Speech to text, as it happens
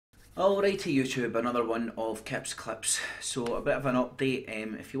Alrighty YouTube, another one of Kip's Clips. So a bit of an update.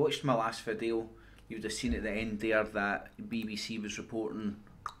 If you watched my last video, you would have seen at the end there that BBC was reporting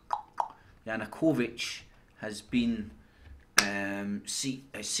Yanukovych has been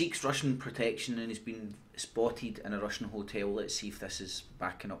seeks Russian protection and has been spotted in a Russian hotel. Let's see if this is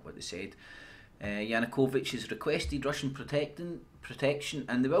backing up what they said. Yanukovych has requested Russian protection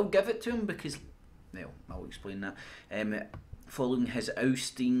and they will give it to him because, well, I'll explain that. Following his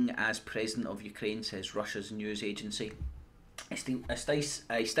ousting as president of Ukraine, says Russia's news agency. I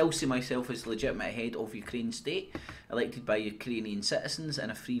still see myself as the legitimate head of Ukraine's state, elected by Ukrainian citizens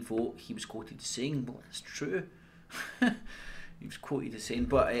in a free vote, he was quoted as saying. Well, that's true. He was quoted as saying,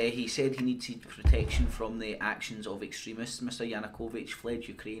 but he said he needed protection from the actions of extremists. Mr. Yanukovych fled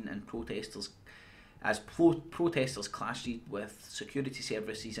Ukraine and protesters clashed with security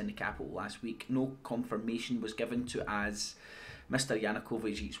services in the capital last week. No confirmation was given to as Mr.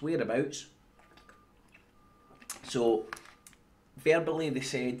 Yanukovych's whereabouts. So verbally they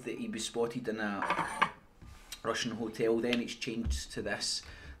said that he was spotted in a Russian hotel, then it's changed to this.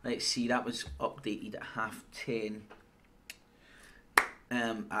 Let's see, that was updated at 10:30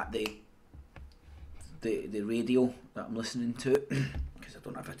 at the radio that I'm listening to, because I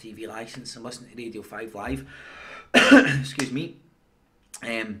don't have a TV licence. I'm listening to Radio 5 Live. Excuse me.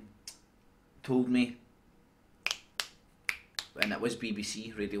 Told me, and it was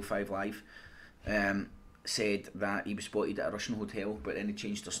BBC Radio 5 Live, said that he was spotted at a Russian hotel, but then he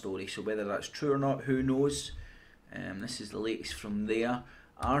changed the story. So whether that's true or not, who knows? This is the latest from there.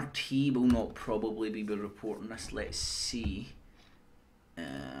 RT will not probably be reporting this. Let's see.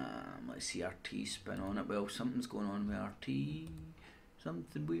 Let's see RT's spin on it. Well, something's going on with RT.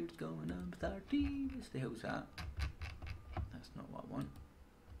 Something weird's going on with RT. What the hell's that? That's not what I want.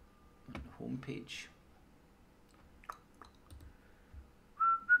 On the home page.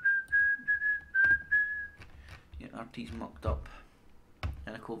 Yeah, RT's mucked up.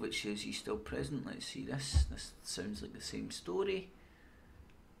 Yanukovych says he's still present. Let's see this. This sounds like the same story.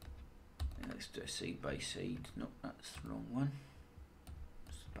 Let's do a side by side. No, that's the wrong one.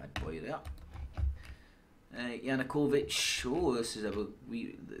 It's a bad boy there. Yanukovych. Oh, this is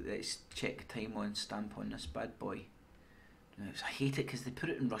let's check time on stamp on this bad boy. I hate it because they put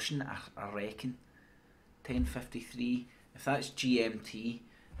it in Russian. I reckon 10:53. If that's GMT,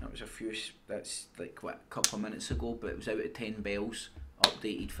 that was that's like what, a couple of minutes ago, but it was out at 10 bells.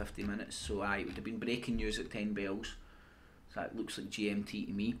 Updated 50 minutes. So it would have been breaking news at 10 bells. So that looks like GMT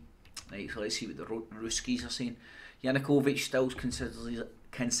to me. Right, so let's see what the Ruskies are saying. Yanukovych still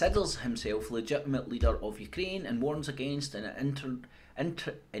considers himself legitimate leader of Ukraine and warns against an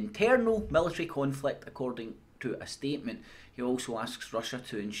internal military conflict, according to a statement. He also asks Russia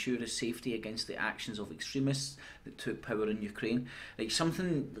to ensure his safety against the actions of extremists that took power in Ukraine. Like,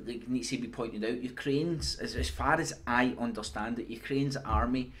 something that needs to be pointed out, Ukraine's, as far as I understand it, Ukraine's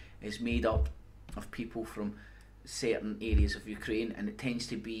army is made up of people from certain areas of Ukraine, and it tends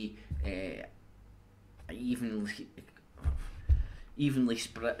to be evenly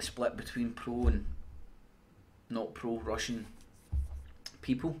split between pro and not pro-Russian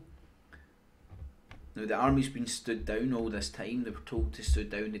people. Now the army's been stood down all this time. They were told to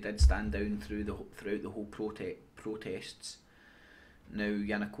stood down. They did stand down throughout the whole protests. Now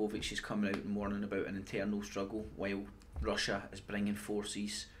Yanukovych is coming out and warning about an internal struggle while Russia is bringing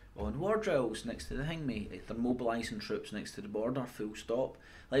forces on war drills next to the thing, mate. They're mobilising troops next to the border, full stop.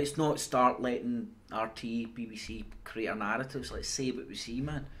 Let's not start letting RT, BBC create our narratives. Let's say what we see,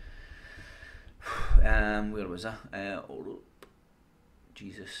 man. Where was I?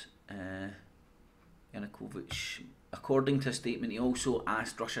 Jesus. Yanukovych, according to a statement, he also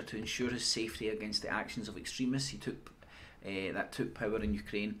asked Russia to ensure his safety against the actions of extremists that took power in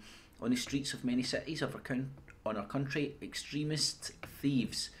Ukraine. On the streets of many cities of our country, extremist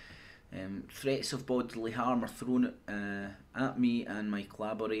thieves, threats of bodily harm are thrown at me and my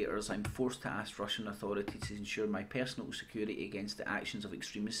collaborators. I'm forced to ask Russian authorities to ensure my personal security against the actions of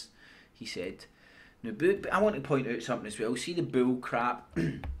extremists, he said. Now, but I want to point out something as well. See the bull crap,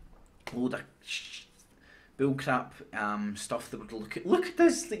 load of bull crap stuff that would look at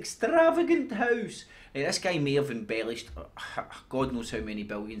this extravagant house. Now, this guy may have embellished God knows how many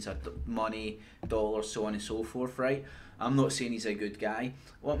billions of money, dollars, so on and so forth, right? I'm not saying he's a good guy.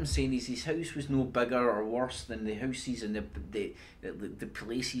 What I'm saying is his house was no bigger or worse than the houses and the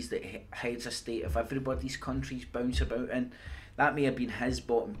places that heads of state of everybody's countries bounce about in. That may have been his,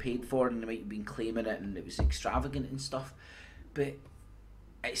 bought and paid for, and they might have been claiming it and it was extravagant and stuff. But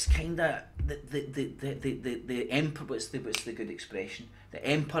it's kind of the emperor. What's the good expression? The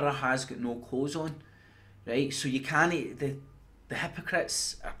emperor has got no clothes on, right? So you can't. The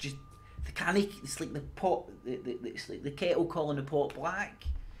hypocrites are just it's like the pot, it's like the kettle calling the pot black.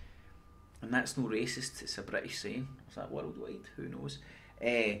 And that's no racist, it's a British saying. Is that worldwide? Who knows?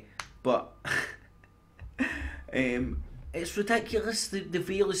 But it's ridiculous. The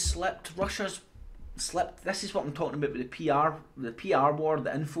veil has slipped. Russia's slipped. This is what I'm talking about with the PR war,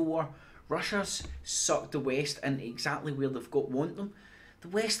 the info war. Russia's sucked the West into exactly where they've want them. The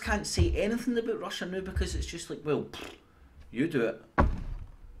West can't say anything about Russia now because it's just like, well, you do it.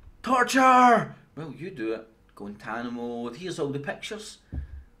 Torture! Well, you do it. Guantanamo. Here's all the pictures.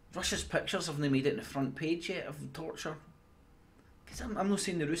 Russia's pictures haven't made it in the front page yet of the torture. Because I'm not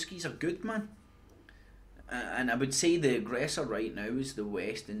saying the Ruskies are good, man. And I would say the aggressor right now is the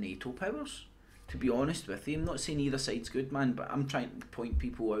West and NATO powers. To be honest with you, I'm not saying either side's good, man, but I'm trying to point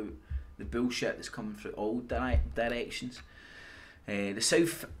people out the bullshit that's coming through all directions. The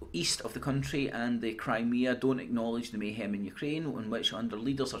south-east of the country and the Crimea don't acknowledge the mayhem in Ukraine, in which under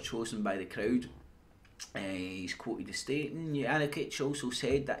leaders are chosen by the crowd. He's quoted as stating, Yanukovych also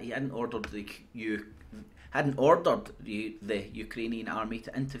said that he hadn't ordered the Ukrainian army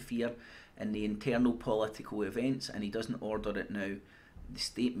to interfere in the internal political events, and he doesn't order it now. The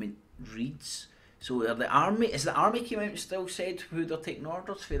statement reads. So is the army came out and still said who they're taking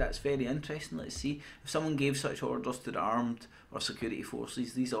orders for? That's very interesting. Let's see. If someone gave such orders to the armed or security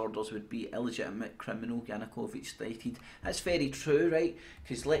forces, these orders would be illegitimate criminal, Yanukovych stated. That's very true, right?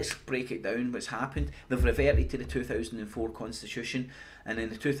 Because let's break it down what's happened. They've reverted to the 2004 constitution, and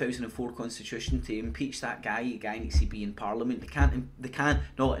in the 2004 constitution, to impeach that guy needs to be in parliament. They can't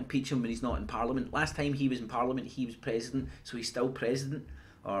not impeach him when he's not in parliament. Last time he was in parliament, he was president, so he's still president.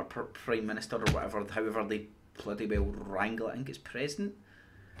 Or prime minister or whatever, however they bloody well wrangle it. I think it's president.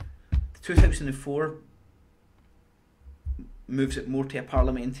 2004 moves it more to a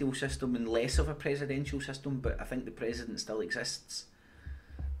parliamentary system and less of a presidential system, but I think the president still exists.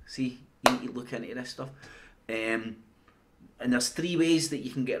 See, you need to look into this stuff. And there's 3 ways that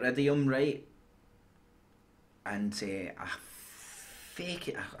you can get rid of him, right? And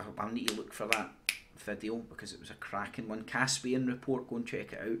I'll need to look for that video because it was a cracking one. Caspian report, go and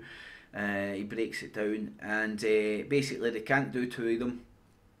check it out. He breaks it down, and basically they can't do 2 of them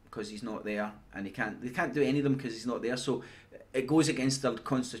because he's not there, and they can't do any of them because he's not there. So it goes against their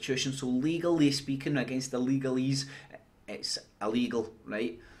constitution. So legally speaking, against the legalese, it's illegal,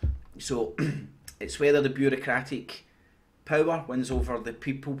 right? So it's whether the bureaucratic power wins over the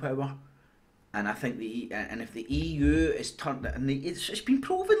people power. And I think if the EU is turned, and it's been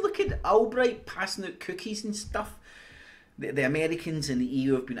proven. Look at Albright passing out cookies and stuff. The Americans and the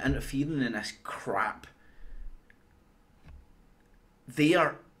EU have been interfering in this crap.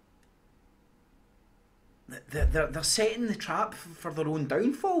 They're setting the trap for their own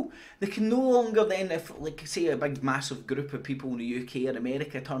downfall. They can no longer then, if like say a big massive group of people in the UK or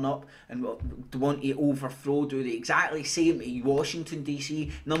America turn up and want to overthrow, do the exactly same in Washington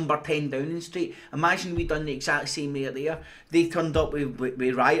DC, number 10 Downing Street. Imagine we done the exact same there. They turned up with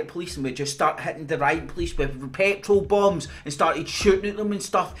riot police, and we just start hitting the riot police with petrol bombs and started shooting at them and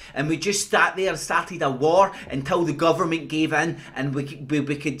stuff, and we just sat there and started a war until the government gave in, and we could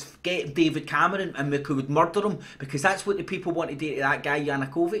get David Cameron and we could murder him, because that's what the people want to do to that guy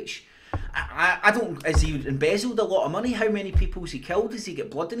Yanukovych. I don't, has he embezzled a lot of money? How many people has he killed? Does he get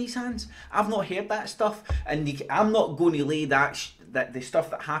blood in his hands? I've not heard that stuff, and I'm not going to lay that the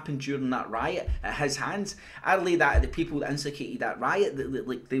stuff that happened during that riot at his hands. I lay that at the people that instigated that riot.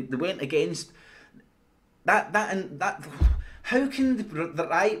 They went against that. How can the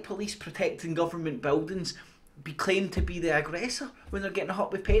riot police protecting government buildings be claimed to be the aggressor when they're getting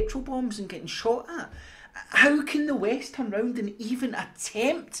hit with petrol bombs and getting shot at? How can the West turn around and even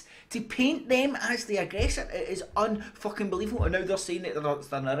attempt to paint them as the aggressor? It is unfucking believable. And now they're saying that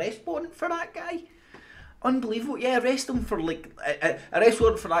there's an arrest warrant for that guy. Unbelievable. Yeah, arrest him for arrest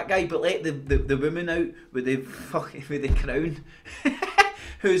warrant for that guy, but let the woman out with the crown,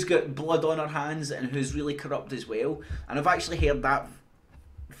 who's got blood on her hands and who's really corrupt as well. And I've actually heard that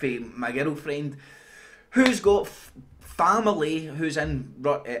from my girlfriend, who's got family who's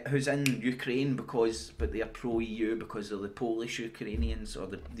in Ukraine but they're pro-EU because of the Polish Ukrainians, or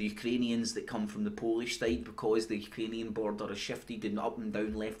the Ukrainians that come from the Polish side, because the Ukrainian border has shifted and up and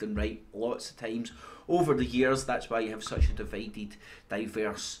down, left and right lots of times over the years. That's why you have such a divided,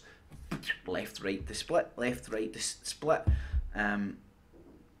 diverse left-right to split.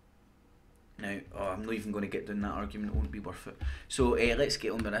 Now, I'm not even going to get down that argument, it won't be worth it. So let's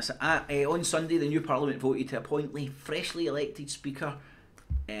get on with this. On Sunday, the new parliament voted to appoint the freshly elected speaker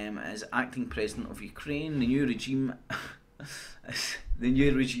as acting president of Ukraine. The new regime,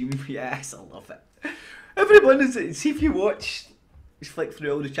 yes, I love it. Everyone is, see if you watch Just flick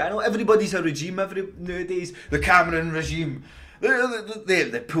through all the channel. Everybody's a regime nowadays. The Cameron regime.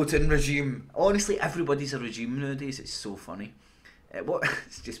 The Putin regime. Honestly, everybody's a regime nowadays. It's so funny.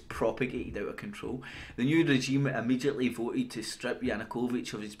 It's just propagated out of control. The new regime immediately voted to strip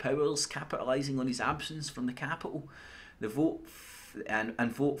Yanukovych of his powers, capitalising on his absence from the capital. The vote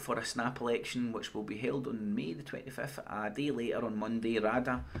vote for a snap election, which will be held on May the 25th. A day later, on Monday,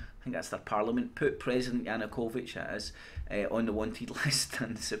 Rada, I think that's their parliament, put President Yanukovych, on the wanted list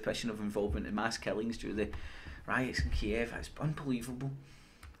on the suspicion of involvement in mass killings due to the riots in Kiev. It's unbelievable.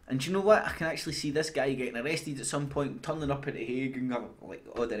 And do you know what? I can actually see this guy getting arrested at some point, turning up at the Hague and like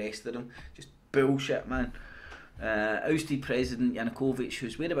all the rest of them. Just bullshit, man. Ousted President Yanukovych,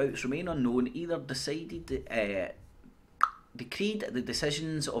 whose whereabouts remain unknown, either decreed the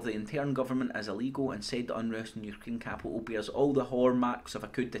decisions of the interim government as illegal and said the unrest in Ukraine capital bears all the hallmarks of a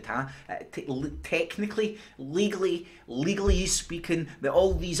coup d'etat. Technically, legally speaking, that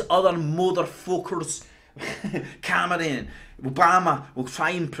all these other motherfuckers, Cameron, Obama, will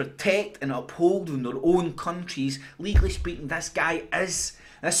try and protect and uphold in their own countries. Legally speaking, this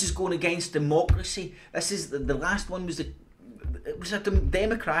is going against democracy. This is the last one was it was a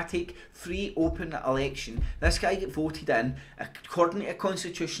democratic, free, open election. This guy got voted in according to a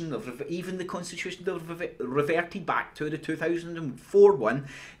constitution, even the constitution they've reverted back to, the 2004 one.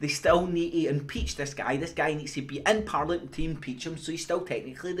 They still need to impeach this guy. This guy needs to be in parliament to impeach him, so he's still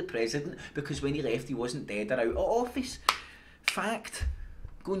technically the president, because when he left he wasn't dead or out of office. Fact.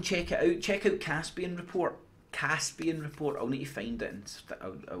 Go and check it out. Check out Caspian Report. Caspian Report. I'll need to find it and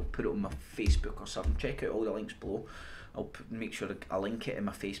I'll put it on my Facebook or something. Check out all the links below. I'll make sure I link it in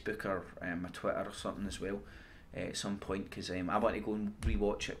my Facebook or my Twitter or something as well at some point, because I want to go and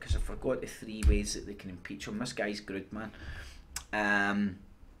rewatch it, because I forgot the 3 ways that they can impeach him. This guy's good, man.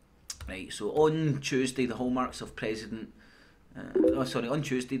 Right, so on Tuesday, the hallmarks of President... on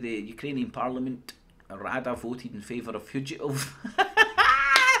Tuesday, the Ukrainian Parliament, Rada, voted in favour of fugitive.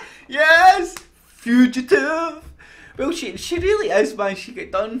 Yes! Fugitive! Well, she really is, man. She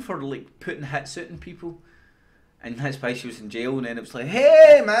got done for like putting hits out on people. And that's why she was in jail, and then it was like,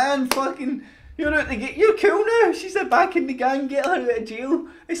 hey man, fucking, you're out to get, you're cool now, she's back in the gang, get her out of jail.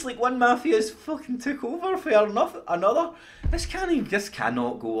 It's like one mafia's fucking took over for another. This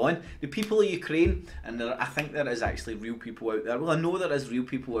cannot go on. The people of Ukraine, and I think there is actually real people out there, well, I know there is real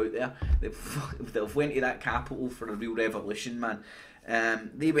people out there that went to that capital for a real revolution, man.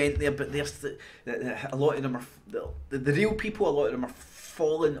 They went there, but a lot of them are, the real people, a lot of them are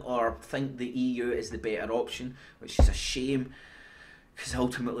fallen or think the EU is the better option, which is a shame, because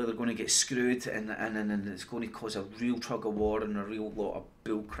ultimately they're going to get screwed, and it's going to cause a real tug of war and a real lot of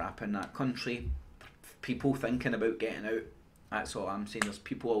bull crap in that country. People thinking about getting out, that's all I'm saying. There's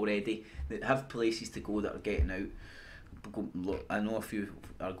people already that have places to go that are getting out. I know a few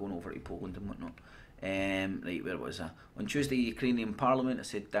are going over to Poland and whatnot. Right, where was I? On Tuesday, Ukrainian Parliament, I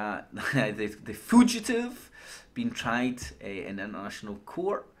said that the fugitive being tried in international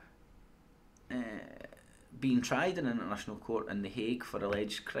court, in The Hague for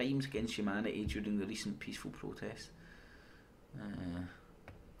alleged crimes against humanity during the recent peaceful protest.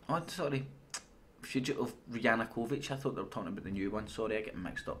 Fugitive Yanukovych. I thought they were talking about the new one. Sorry, I get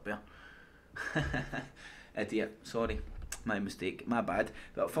mixed up there. Idiot. Sorry. My mistake, my bad.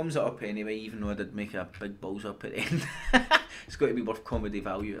 But thumbs it up anyway, even though I did make a big balls up at the end. It's got to be worth comedy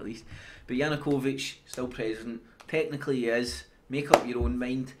value at least. But Yanukovych, still president. Technically he is. Make up your own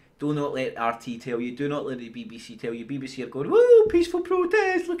mind. Do not let RT tell you. Do not let the BBC tell you. BBC are going, woo, peaceful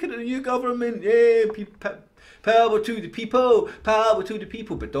protest, look at the new government. Yeah, power to the people. Power to the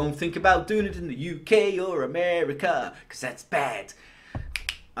people. But don't think about doing it in the UK or America, because that's bad.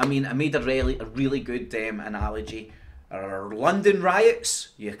 I mean, I made a really good analogy. London riots,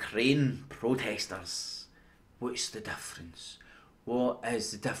 Ukraine protesters. What's the difference? What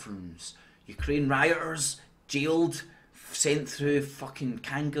is the difference? Ukraine rioters, jailed, sent through fucking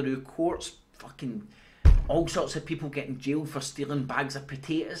kangaroo courts, fucking all sorts of people getting jailed for stealing bags of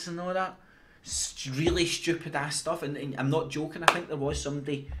potatoes and all that. Really stupid ass stuff, and I'm not joking, I think there was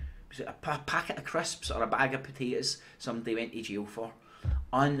somebody, was it a packet of crisps or a bag of potatoes somebody went to jail for.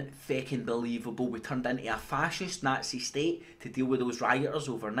 Unfucking believable. We turned into a fascist Nazi state to deal with those rioters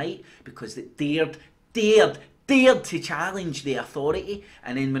overnight because they dared to challenge the authority,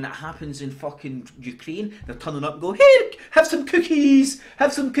 and then when it happens in fucking Ukraine, they're turning up and go, here, have some cookies,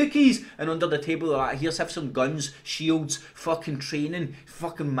 and under the table they're like, here's, have some guns, shields, fucking training,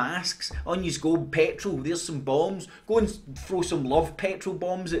 fucking masks, on you go, petrol, there's some bombs, go and throw some love petrol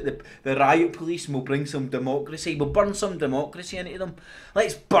bombs at the riot police, and we'll bring some democracy, we'll burn some democracy into them,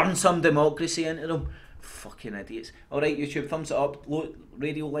 let's burn some democracy into them. Fucking idiots. Alright, YouTube, thumbs it up.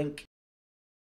 Radio link